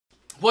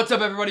What's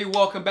up, everybody?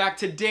 Welcome back.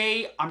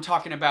 Today I'm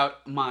talking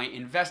about my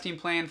investing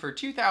plan for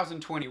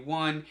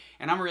 2021,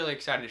 and I'm really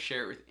excited to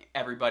share it with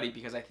everybody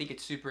because I think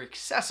it's super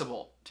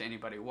accessible to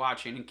anybody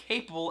watching and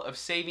capable of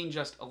saving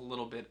just a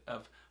little bit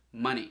of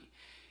money.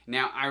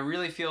 Now, I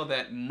really feel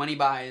that money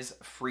buys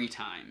free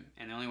time,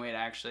 and the only way to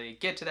actually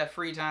get to that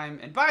free time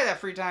and buy that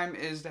free time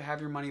is to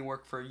have your money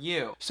work for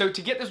you. So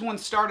to get this one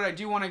started, I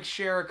do want to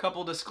share a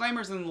couple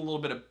disclaimers and a little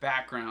bit of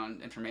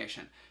background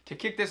information. To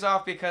kick this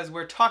off, because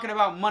we're talking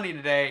about money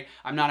today,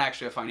 I'm not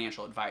actually a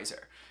financial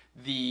advisor.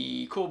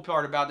 The cool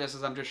part about this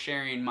is I'm just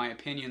sharing my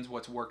opinions,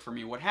 what's worked for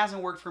me, what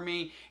hasn't worked for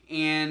me,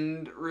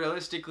 and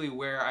realistically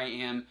where I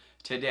am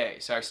today.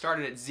 So I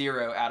started at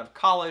zero out of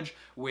college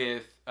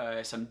with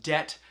some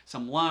debt,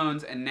 some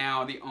loans, and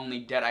now the only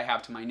debt I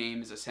have to my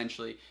name is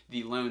essentially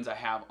the loans I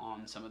have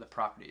on some of the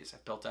properties.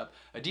 I've built up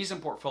a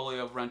decent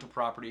portfolio of rental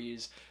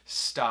properties,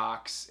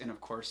 stocks, and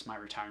of course my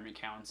retirement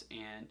accounts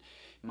and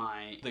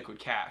my liquid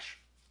cash.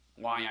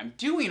 Why I'm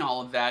doing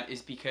all of that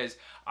is because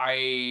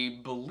I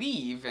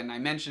believe, and I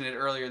mentioned it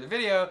earlier in the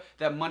video,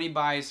 that money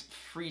buys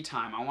free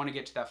time. I want to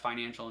get to that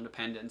financial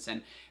independence,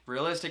 and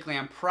realistically,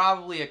 I'm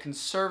probably a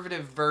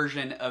conservative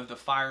version of the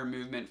FIRE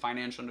movement,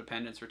 financial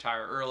independence,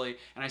 retire early.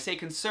 And I say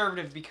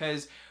conservative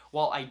because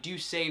while I do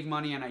save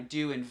money and I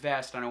do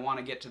invest and I want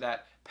to get to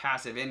that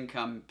passive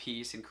income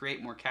piece and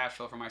create more cash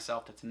flow for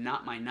myself that's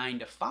not my 9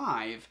 to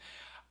 5,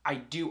 I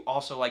do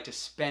also like to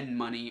spend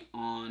money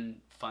on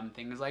fun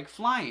things like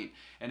flying.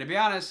 And to be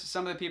honest,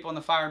 some of the people in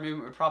the FIRE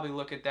movement would probably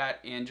look at that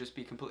and just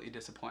be completely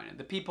disappointed.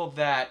 The people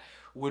that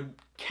would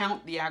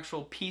count the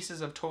actual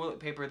pieces of toilet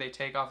paper they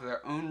take off of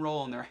their own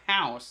roll in their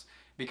house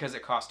because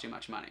it costs too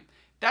much money.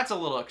 That's a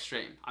little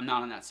extreme. I'm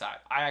not on that side.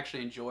 I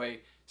actually enjoy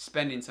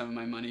spending some of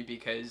my money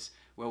because,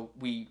 well,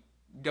 we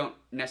don't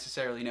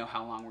necessarily know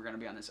how long we're going to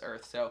be on this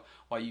earth, so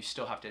while you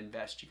still have to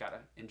invest, you got to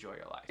enjoy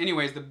your life.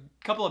 Anyways, the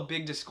couple of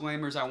big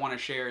disclaimers I want to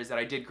share is that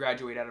I did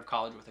graduate out of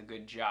college with a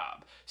good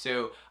job.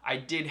 So I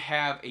did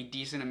have a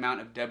decent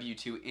amount of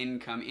W-2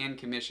 income and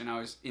commission. I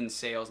was in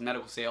sales,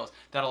 medical sales,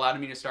 that allowed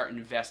me to start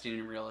investing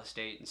in real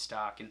estate and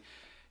stock. And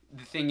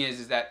the thing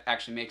is that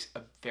actually makes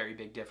a very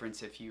big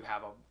difference if you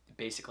have a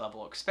basic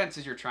level of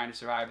expenses you're trying to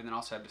survive and then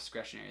also have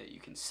discretionary that you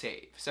can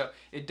save. So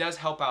it does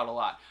help out a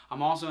lot.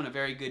 I'm also in a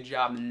very good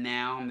job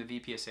now. I'm the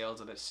VP of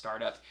sales of a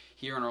startup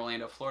here in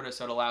Orlando, Florida,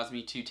 so it allows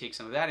me to take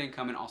some of that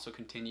income and also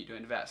continue to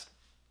invest.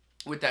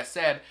 With that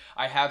said,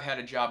 I have had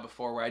a job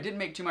before where I didn't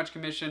make too much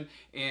commission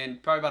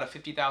and probably about a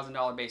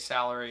 $50,000 base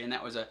salary, and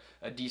that was a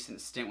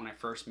decent stint when I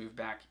first moved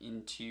back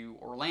into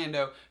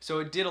Orlando. So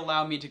it did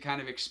allow me to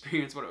kind of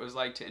experience what it was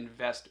like to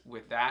invest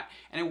with that,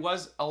 and it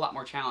was a lot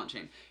more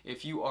challenging.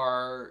 If you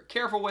are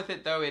careful with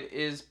it, though, it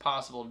is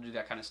possible to do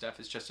that kind of stuff.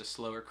 It's just a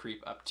slower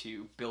creep up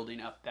to building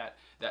up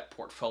that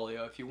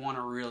portfolio if you want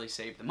to really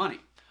save the money.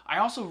 I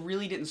also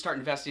really didn't start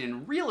investing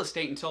in real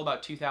estate until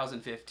about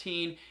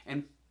 2015,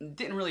 and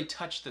didn't really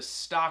touch the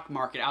stock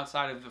market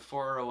outside of the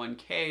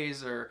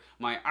 401ks or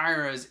my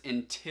IRAs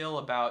until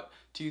about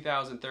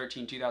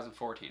 2013,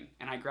 2014,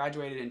 and I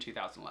graduated in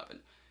 2011.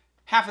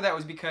 Half of that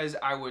was because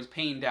I was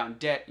paying down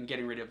debt and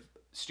getting rid of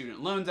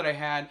student loans that I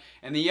had,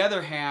 and the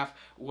other half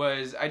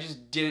was I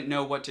just didn't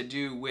know what to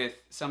do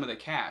with some of the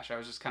cash. I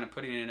was just kind of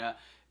putting it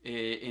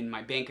in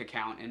my bank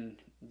account and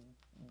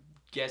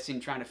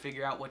trying to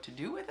figure out what to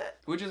do with it,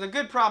 which is a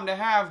good problem to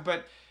have,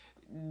 but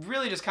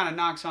really just kind of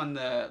knocks on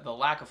the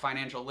lack of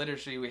financial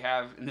literacy we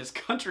have in this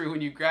country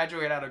when you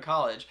graduate out of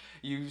college.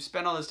 You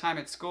spend all this time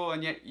at school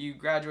and yet you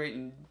graduate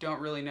and don't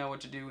really know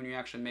what to do when you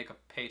actually make a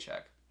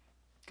paycheck.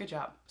 Good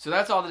job. So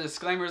that's all the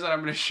disclaimers that I'm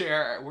going to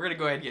share. We're going to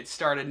go ahead and get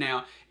started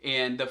now.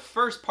 And the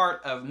first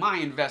part of my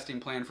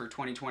investing plan for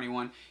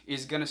 2021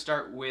 is going to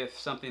start with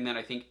something that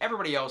I think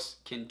everybody else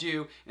can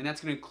do, and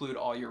that's going to include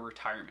all your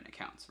retirement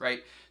accounts,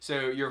 right?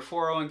 So your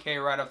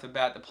 401k right off the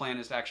bat, the plan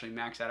is to actually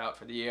max that out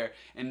for the year.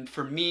 And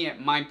for me,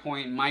 at my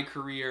point in my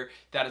career,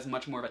 that is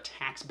much more of a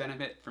tax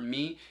benefit for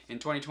me. In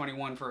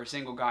 2021, for a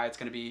single guy, it's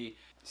going to be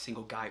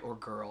single guy or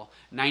girl,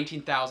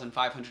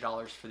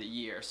 $19,500 for the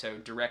year, so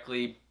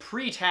directly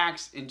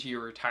pre-tax into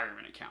your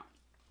retirement account.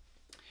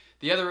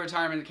 The other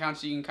retirement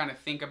accounts you can kind of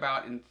think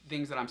about and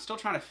things that I'm still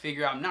trying to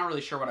figure out, I'm not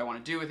really sure what I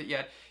want to do with it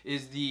yet,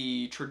 is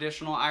the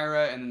traditional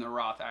IRA and then the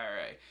Roth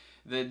IRA.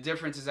 The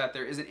difference is that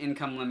there is an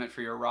income limit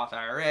for your Roth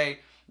IRA,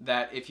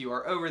 that if you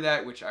are over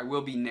that, which I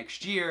will be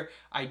next year,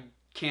 I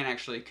can't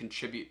actually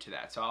contribute to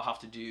that. So I'll have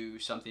to do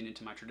something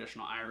into my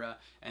traditional IRA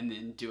and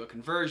then do a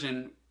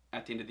conversion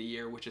at the end of the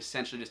year, which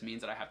essentially just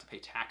means that I have to pay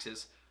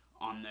taxes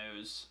on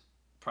those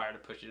prior to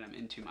pushing them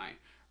into my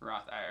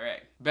Roth IRA.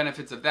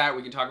 Benefits of that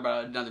we can talk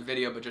about in another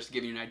video, but just to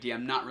give you an idea,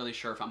 I'm not really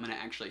sure if I'm going to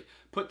actually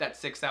put that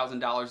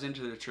 $6,000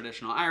 into the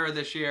traditional IRA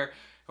this year,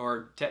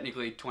 or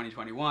technically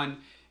 2021,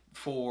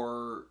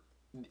 for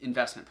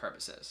investment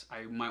purposes.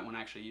 I might want to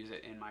actually use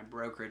it in my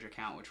brokerage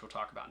account, which we'll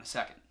talk about in a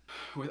second.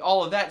 With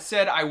all of that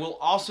said, I will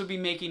also be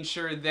making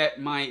sure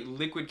that my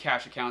liquid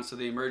cash accounts, so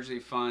the emergency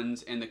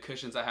funds and the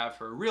cushions I have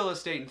for real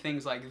estate and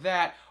things like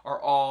that, are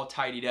all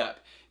tidied up.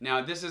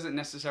 Now, this isn't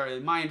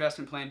necessarily my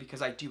investment plan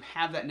because I do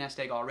have that nest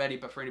egg already,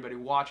 but for anybody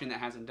watching that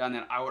hasn't done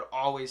that, I would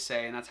always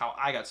say, and that's how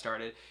I got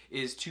started,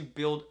 is to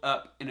build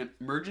up an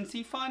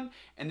emergency fund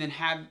and then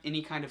have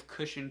any kind of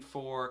cushion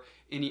for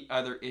any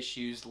other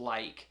issues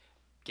like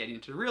getting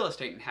into real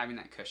estate and having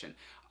that cushion.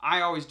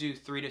 I always do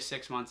 3 to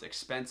 6 months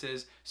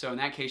expenses. So in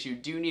that case, you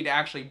do need to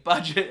actually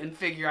budget and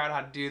figure out how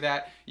to do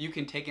that. You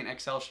can take an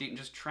Excel sheet and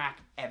just track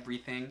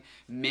everything.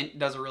 Mint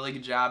does a really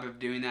good job of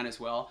doing that as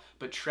well,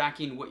 but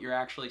tracking what you're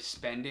actually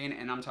spending,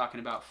 and I'm talking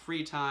about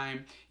free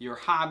time, your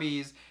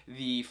hobbies,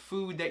 the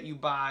food that you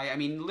buy, I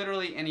mean,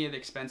 literally any of the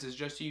expenses,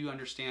 just so you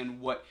understand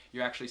what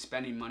you're actually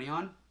spending money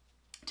on.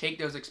 Take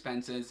those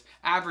expenses,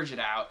 average it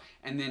out,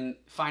 and then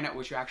find out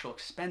what your actual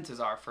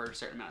expenses are for a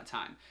certain amount of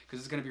time. Because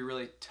it's going to be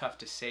really tough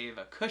to save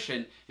a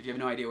cushion if you have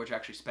no idea what you're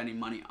actually spending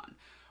money on.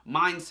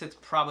 Mine sits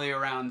probably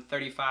around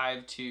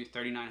 $3,500 to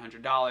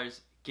 $3,900.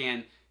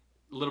 Again,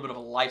 a little bit of a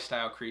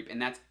lifestyle creep,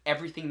 and that's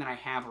everything that I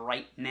have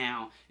right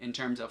now in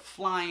terms of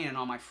flying and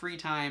all my free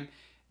time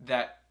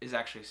that is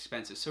actually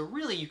expensive. So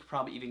really, you could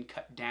probably even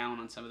cut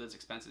down on some of those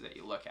expenses that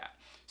you look at.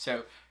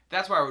 So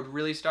that's where I would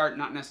really start,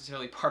 not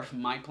necessarily part of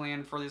my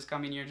plan for this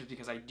coming year, just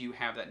because I do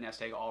have that nest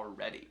egg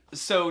already.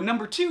 So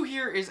number 2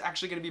 here is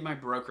actually going to be my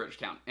brokerage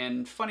account.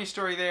 And funny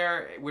story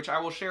there, which I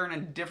will share in a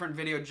different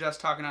video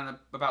just talking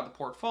about the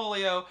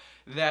portfolio,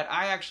 that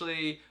I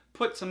actually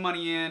put some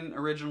money in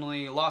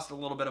originally, lost a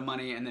little bit of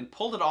money, and then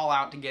pulled it all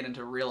out to get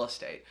into real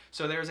estate.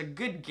 So there's a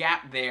good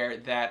gap there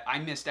that I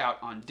missed out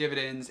on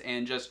dividends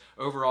and just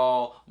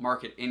overall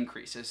market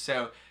increases.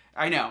 So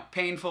I know,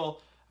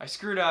 painful, I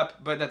screwed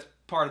up, but that's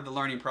part of the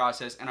learning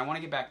process, and I want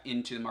to get back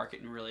into the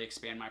market and really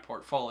expand my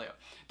portfolio.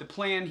 The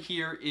plan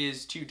here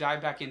is to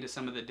dive back into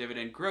some of the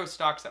dividend growth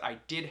stocks that I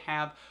did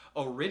have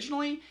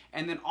originally,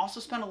 and then also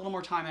spend a little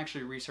more time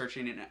actually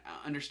researching and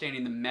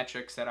understanding the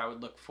metrics that I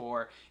would look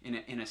for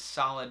in a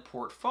solid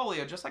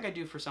portfolio, just like I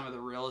do for some of the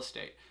real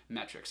estate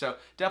metrics. So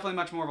definitely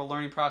much more of a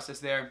learning process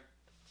there.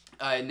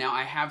 Now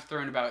I have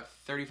thrown about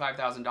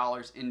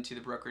 $35,000 into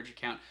the brokerage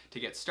account to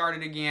get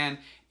started again,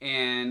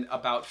 and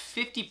about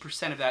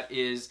 50% of that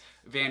is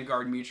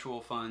Vanguard mutual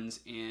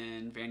funds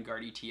and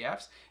Vanguard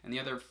ETFs, and the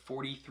other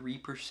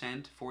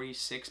 43%,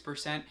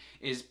 46%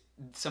 is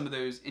some of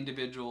those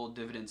individual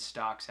dividend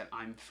stocks that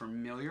I'm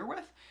familiar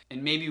with,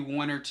 and maybe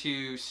 1 or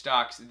 2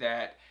 stocks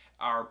that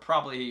are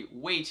probably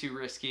way too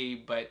risky,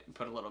 but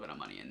put a little bit of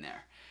money in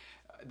there.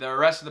 The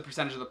rest of the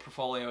percentage of the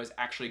portfolio is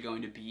actually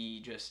going to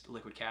be just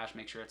liquid cash,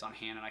 make sure it's on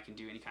hand and I can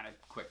do any kind of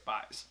quick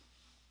buys.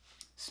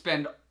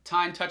 Spend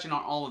time touching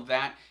on all of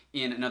that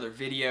in another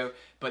video,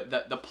 but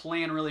the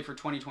plan really for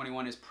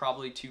 2021 is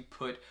probably to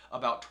put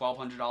about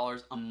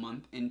 $1,200 a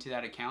month into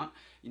that account.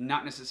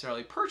 Not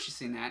necessarily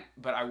purchasing that,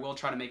 but I will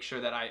try to make sure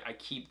that I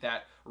keep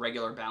that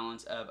regular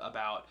balance of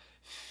about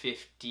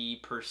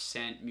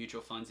 50%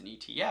 mutual funds and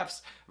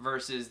ETFs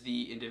versus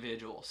the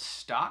individual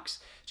stocks,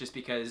 just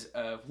because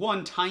of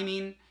 1,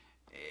 timing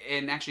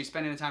and actually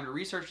spending the time to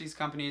research these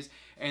companies,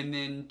 and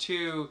then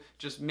 2,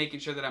 just making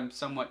sure that I'm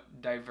somewhat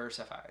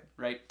diversified,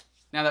 right?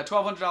 Now that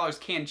 $1,200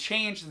 can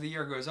change as the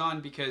year goes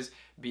on, because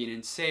being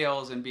in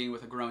sales and being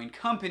with a growing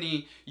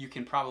company, you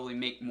can probably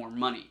make more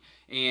money.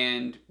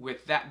 And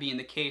with that being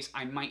the case,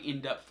 I might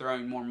end up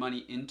throwing more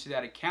money into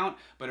that account,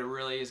 but it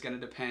really is going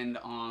to depend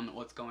on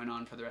what's going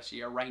on for the rest of the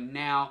year. Right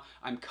now,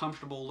 I'm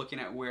comfortable looking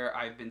at where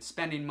I've been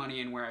spending money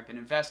and where I've been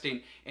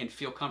investing, and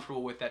feel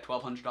comfortable with that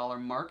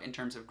 $1,200 mark in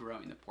terms of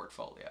growing the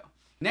portfolio.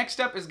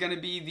 Next up is going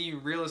to be the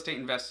real estate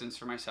investments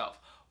for myself.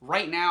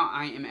 Right now,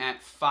 I am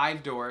at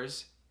 5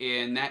 doors,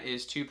 and that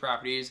is 2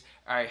 properties.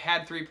 I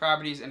had 3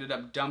 properties, ended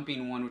up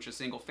dumping one, which is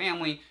single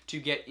family, to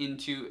get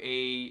into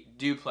a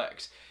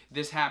duplex.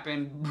 This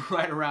happened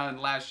right around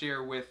last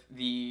year with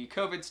the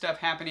COVID stuff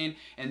happening,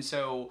 and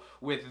so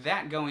with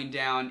that going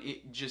down,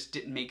 it just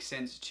didn't make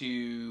sense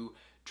to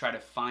try to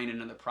find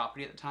another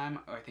property at the time.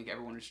 I think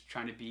everyone was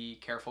trying to be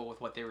careful with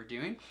what they were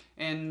doing,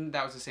 and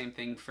that was the same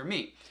thing for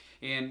me.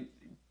 And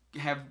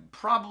have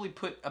probably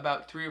put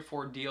about 3 or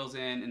 4 deals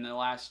in the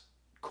last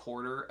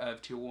quarter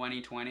of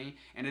 2020,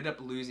 ended up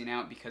losing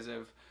out because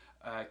of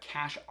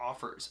cash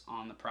offers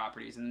on the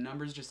properties, and the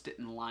numbers just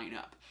didn't line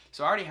up.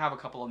 So I already have a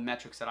couple of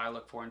metrics that I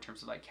look for in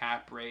terms of like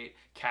cap rate,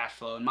 cash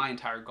flow, and my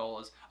entire goal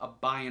is a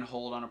buy and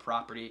hold on a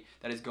property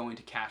that is going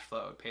to cash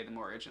flow, pay the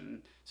mortgage,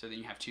 and so then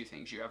you have 2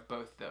 things. You have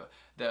both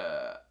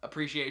the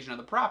appreciation of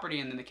the property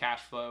and then the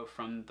cash flow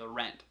from the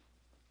rent.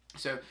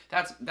 So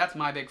that's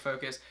my big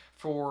focus.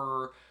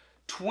 For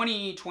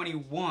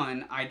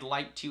 2021, I'd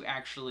like to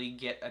actually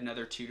get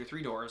another 2 to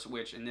 3 doors,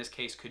 which in this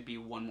case could be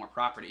 1 more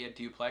property, a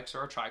duplex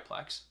or a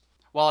triplex.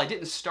 While I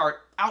didn't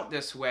start out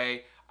this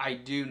way, I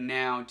do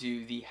now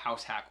do the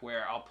house hack,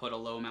 where I'll put a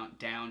low amount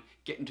down,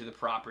 get into the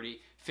property,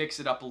 fix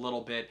it up a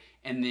little bit,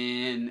 and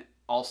then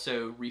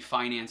also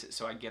refinance it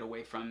so I get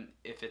away from,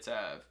 if it's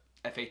a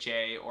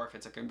FHA, or if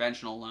it's a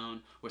conventional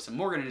loan with some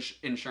mortgage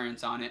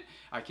insurance on it,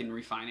 I can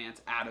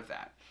refinance out of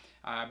that.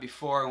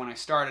 Before, when I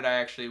started, I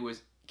actually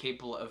was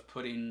capable of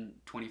putting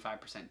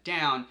 25%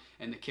 down,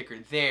 and the kicker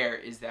there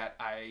is that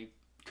I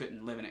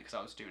couldn't live in it because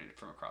I was doing it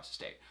from across the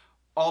state.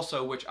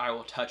 Also, which I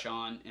will touch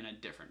on in a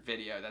different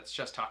video that's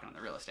just talking on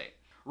the real estate.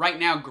 Right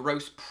now,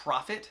 gross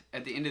profit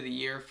at the end of the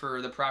year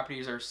for the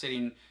properties are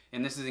sitting,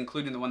 and this is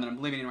including the one that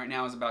I'm living in right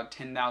now, is about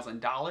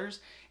 $10,000.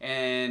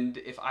 And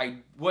if I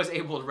was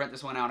able to rent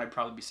this one out, I'd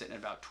probably be sitting at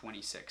about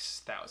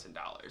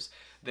 $26,000.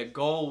 The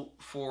goal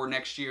for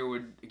next year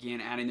would, again,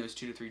 adding those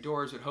 2 to 3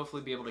 doors, would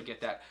hopefully be able to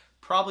get that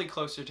probably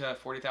closer to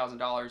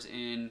 $40,000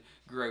 in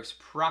gross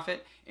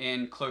profit,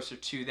 and closer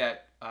to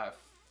that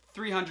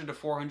 $300 to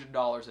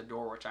 $400 a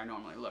door, which I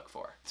normally look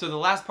for. So the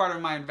last part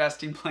of my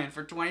investing plan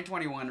for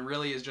 2021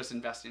 really is just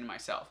investing in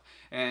myself.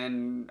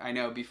 And I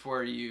know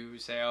before you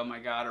say, oh my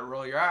God, or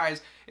roll your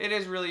eyes, it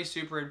is really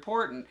super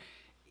important.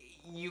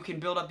 You can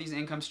build up these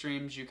income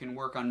streams, you can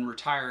work on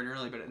retiring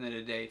early, but at the end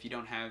of the day, if you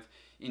don't have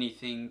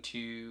anything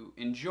to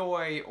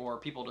enjoy or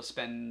people to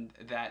spend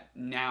that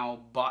now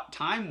bought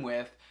time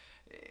with,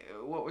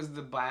 what was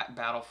the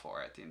battle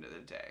for at the end of the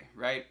day,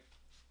 right?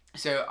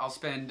 So I'll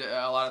spend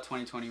a lot of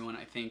 2021,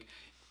 I think,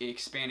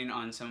 expanding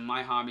on some of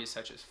my hobbies,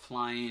 such as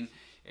flying,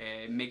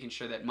 making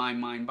sure that my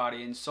mind,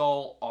 body, and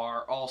soul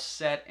are all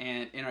set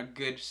and in a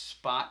good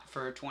spot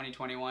for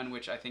 2021,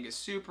 which I think is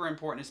super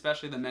important,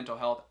 especially the mental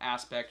health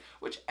aspect,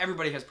 which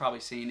everybody has probably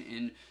seen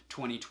in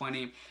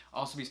 2020.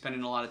 I'll also be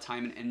spending a lot of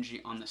time and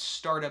energy on the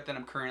startup that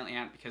I'm currently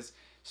at, because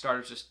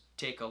startups just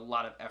take a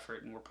lot of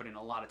effort, and we're putting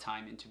a lot of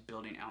time into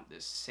building out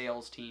this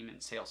sales team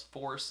and sales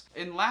force.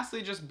 And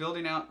lastly, just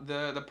building out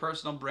the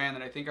personal brand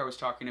that I think I was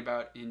talking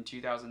about in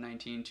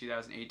 2019,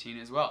 2018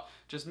 as well.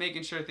 Just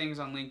making sure things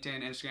on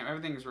LinkedIn, Instagram,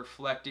 everything is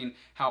reflecting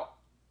how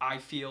I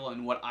feel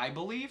and what I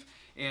believe,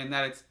 and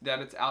that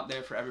it's out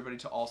there for everybody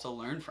to also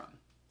learn from.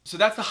 So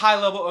that's the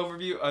high-level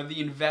overview of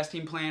the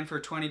investing plan for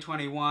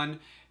 2021.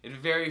 The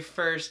very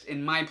first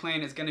in my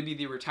plan is going to be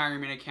the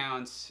retirement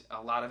accounts,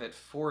 a lot of it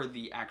for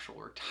the actual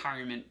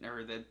retirement,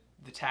 or the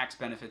tax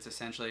benefits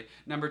essentially.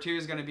 Number 2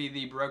 is going to be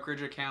the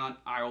brokerage account.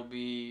 I will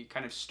be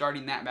kind of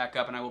starting that back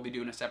up, and I will be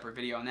doing a separate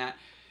video on that.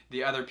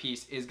 The other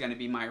piece is going to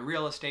be my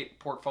real estate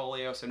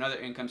portfolio, so another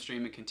income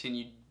stream, and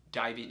continue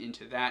diving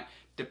into that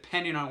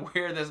depending on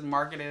where this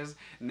market is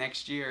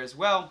next year as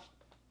well.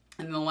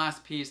 And then the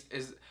last piece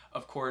is,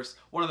 of course,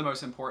 one of the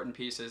most important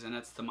pieces, and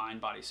that's the mind,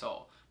 body,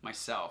 soul,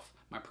 myself,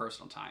 my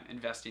personal time,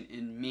 investing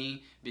in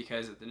me,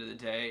 because at the end of the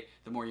day,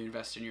 the more you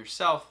invest in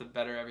yourself, the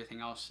better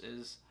everything else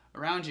is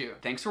around you.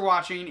 Thanks for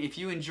watching. If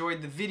you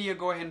enjoyed the video,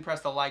 go ahead and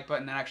press the like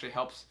button. That actually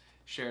helps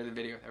share the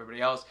video with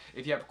everybody else.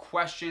 If you have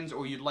questions,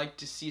 or you'd like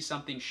to see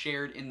something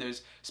shared in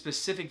those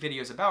specific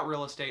videos about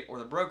real estate or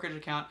the brokerage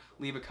account,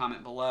 leave a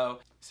comment below.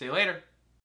 See you later.